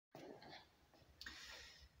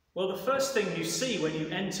Well, the first thing you see when you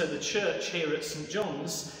enter the church here at St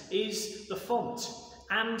John's is the font.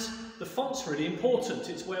 And the font's really important.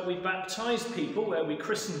 It's where we baptise people, where we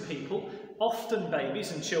christen people, often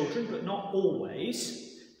babies and children, but not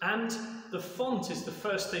always. And the font is the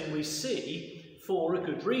first thing we see for a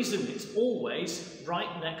good reason. It's always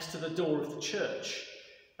right next to the door of the church.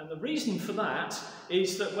 And the reason for that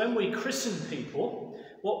is that when we christen people,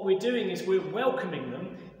 what we're doing is we're welcoming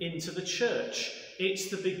them into the church.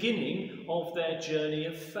 It's the beginning of their journey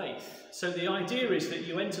of faith. So the idea is that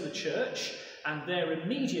you enter the church and there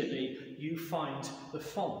immediately you find the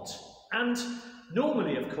font. And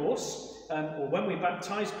normally, of course, or when we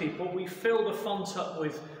baptise people, we fill the font up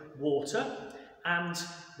with water and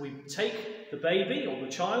we take the baby or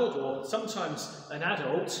the child or sometimes an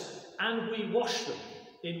adult and we wash them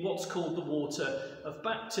in what's called the water of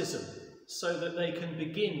baptism, so that they can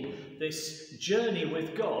begin this journey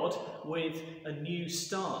with God with a new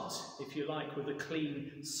start, if you like, with a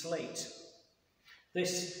clean slate.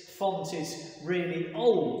 This font is really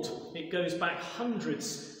old. It goes back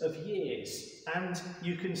hundreds of years, and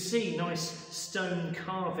you can see nice stone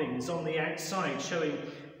carvings on the outside showing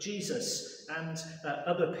Jesus and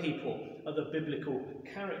other people, other biblical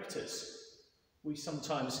characters. We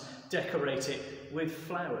sometimes decorate it with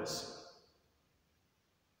flowers.